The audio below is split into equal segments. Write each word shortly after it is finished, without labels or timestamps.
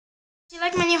Do you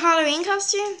like my new Halloween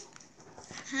costume?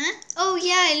 Huh? Oh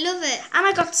yeah, I love it. And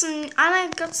I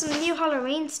got some new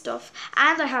Halloween stuff,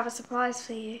 and I have a surprise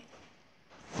for you.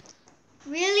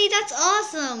 Really? That's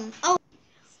awesome. Oh,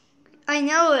 I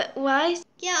know it, right?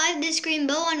 yeah, I have this green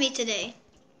bow on me today.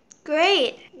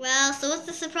 Great. Well, so what's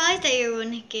the surprise that you're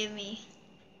going to give me?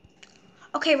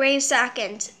 Okay, wait a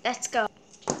second. Let's go.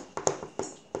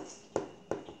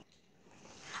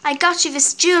 I got you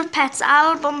this Jewel Pets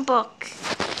album book.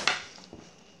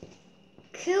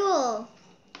 Cool.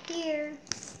 Here.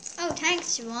 Oh,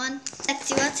 thanks, Siobhan. Let's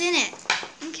see what's in it.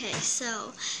 Okay,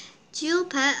 so, Jewel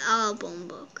Pet album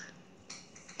book.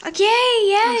 Okay,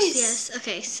 yes. Yes,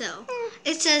 okay, so,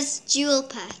 it says Jewel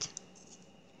Pet.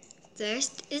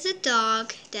 First is a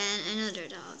dog, then another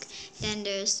dog. Then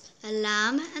there's a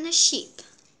lamb and a sheep.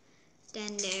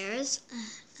 Then there's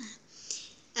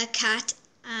a cat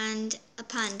and a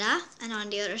panda, and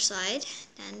on the other side,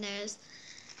 then there's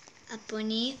a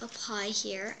bunny up high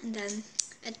here, and then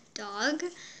a dog,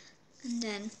 and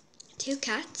then two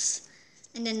cats,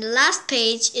 and then the last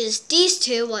page is these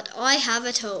two what I have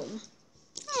at home.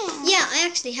 Yeah, I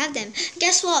actually have them.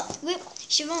 Guess what?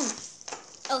 Siobhan.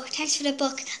 Oh, thanks for the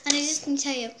book. And I just can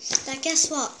tell you that guess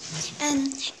what?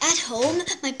 At home,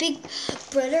 my big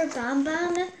brother Bam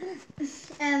Bam,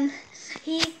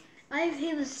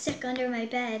 he was sick under my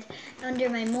bed, under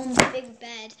my mum's big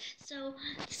bed. So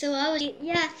I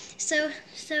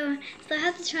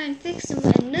had to try and fix him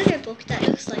with another book that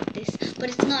looks like this, but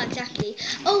it's not exactly.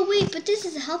 Oh wait, but this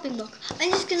is a helping book.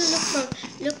 I'm just gonna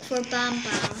look for Bam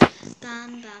Bam.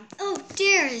 Oh,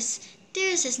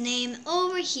 there's his name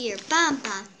over here. Bam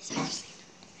Bam. Seriously.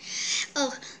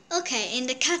 Oh, okay, in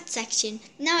the cat section.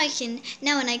 Now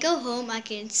when I go home, I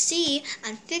can see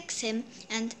and fix him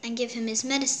and give him his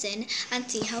medicine and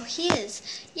see how he is.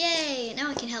 Yay,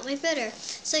 now I can help my brother.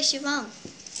 So Siobhan,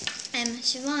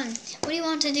 what do you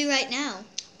want to do right now?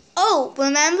 Oh,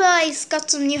 remember I got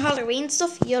some new Halloween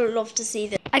stuff? You'll love to see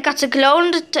this. I got a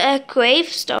glow-in-the grave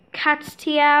stuff. Cat's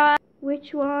tiara.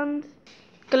 Which ones?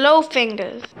 Glow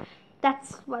fingers.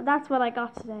 That's what I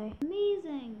got today.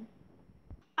 Amazing.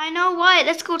 I know why.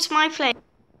 Let's go to my place.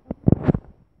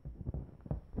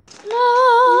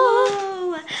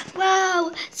 Whoa!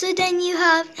 Wow! So then you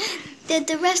have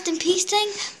the rest in peace thing,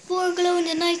 4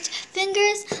 glow-in-the-night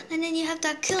fingers, and then you have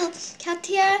that cool cat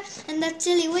tiara and that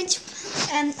silly witch.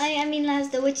 I mean as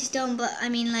the witch is done, but I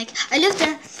mean like I love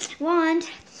the wand.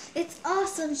 It's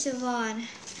awesome, Siobhan.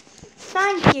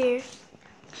 Thank you.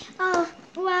 Oh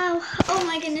wow! Oh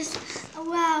my goodness! Oh,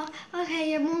 wow!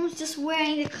 Okay, your mom's just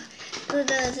wearing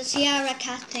the tiara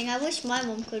cat thing. I wish my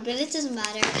mom could, but it doesn't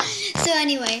matter. So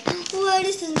anyway, whoa,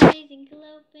 this is amazing.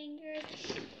 Glow fingers.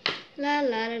 La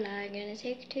la la la. I'm gonna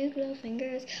take 2 glow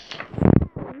fingers.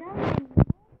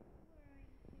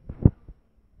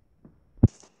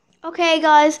 Okay,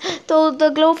 guys,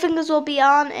 the glow fingers will be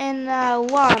on in 1.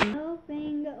 Glow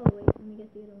finger. Oh wait, let me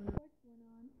get the other one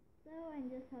on. So I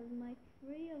just have my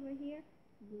 3 over here.